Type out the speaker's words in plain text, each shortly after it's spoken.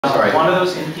One of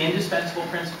those indispensable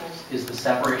principles is the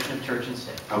separation of church and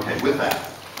state. Okay, with that,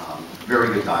 very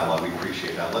good dialogue. We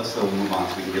appreciate that. Let's move on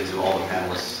so we can get to all the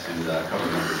panelists and cover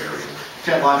a number of areas.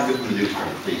 Chad Lyman, good from the newsroom,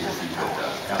 please, if you could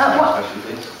ask that question,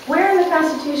 please. Where in the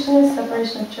Constitution is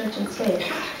separation of church and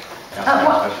state? Ask that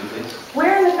question, please.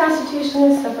 Where in the Constitution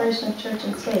is separation of church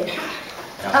and state?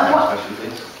 Ask that question,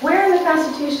 please. Where in the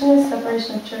Constitution is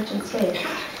separation of church and state?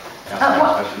 Ask that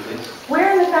question, please.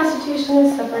 Where in the Constitution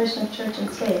is separation of church and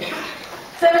state?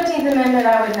 17th Amendment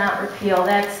I would not repeal.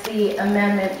 That's the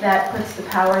amendment that puts the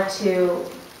power to,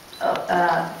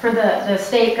 for the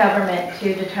state government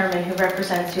to determine who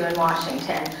represents you in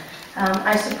Washington.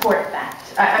 I support that.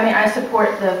 I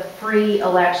support the free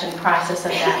election process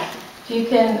of that. If you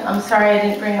can, I'm sorry I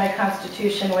didn't bring my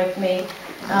Constitution with me.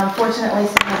 Fortunately,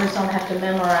 senators don't have to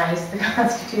memorize the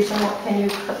Constitution. Can you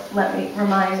let me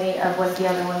remind me of what the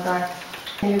other ones are?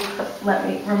 Can you let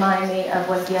me remind me of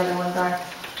what the other ones are?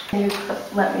 Can you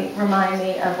let me remind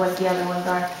me of what the other ones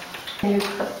are? Can you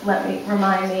let me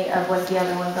remind me of what the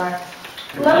other ones are?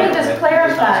 Let me just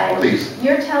clarify. Please.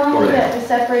 You're telling me that the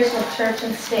separation of church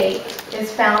and state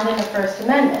is found in the First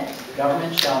Amendment. The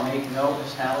government shall make no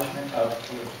establishment of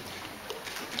religion.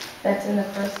 That's in the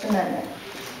First Amendment.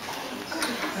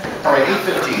 All right,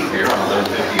 8:15 here on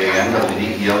 11:50 a.m.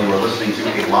 WDEL. You are listening to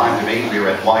a live debate here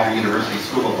at Widener University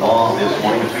School of Law this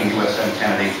morning between U.S. Senate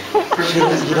candidate Christian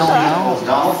You don't know.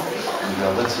 Donald.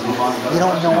 And let's move on. You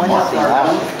don't know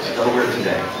anything. Delaware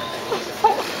today.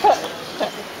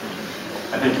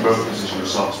 I think you both position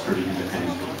yourselves pretty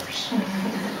independent voters.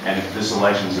 And if this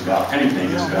election is about anything,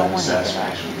 it's about the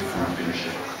satisfaction of the current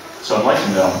leadership. So I'd like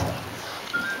to know,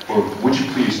 or would you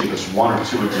please give us one or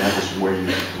two examples of where you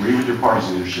agree with your party's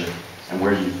leadership and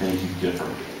where you think you differ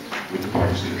with the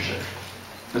party's leadership?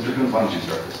 Mr. Coons, why don't you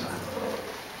start this time?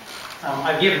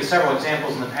 I've given several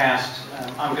examples in the past.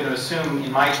 I'm going to assume,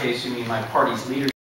 in my case, you mean my party's leadership.